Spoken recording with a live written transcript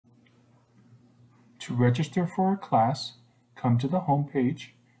To register for a class, come to the home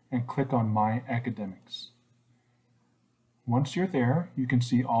page and click on My Academics. Once you're there, you can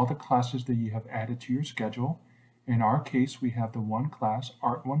see all the classes that you have added to your schedule. In our case, we have the one class,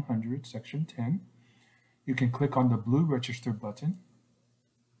 Art 100, Section 10. You can click on the blue Register button,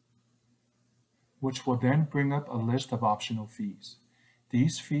 which will then bring up a list of optional fees.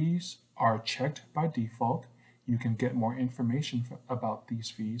 These fees are checked by default. You can get more information about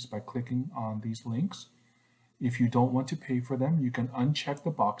these fees by clicking on these links. If you don't want to pay for them, you can uncheck the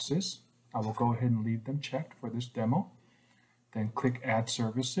boxes. I will go ahead and leave them checked for this demo. Then click Add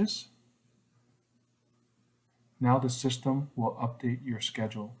Services. Now the system will update your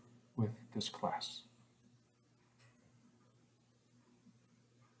schedule with this class.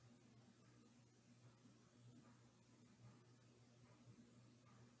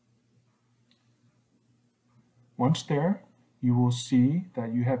 Once there, you will see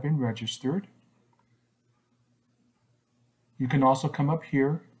that you have been registered. You can also come up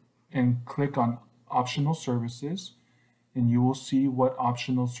here and click on Optional Services, and you will see what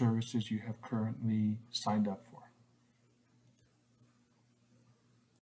optional services you have currently signed up for.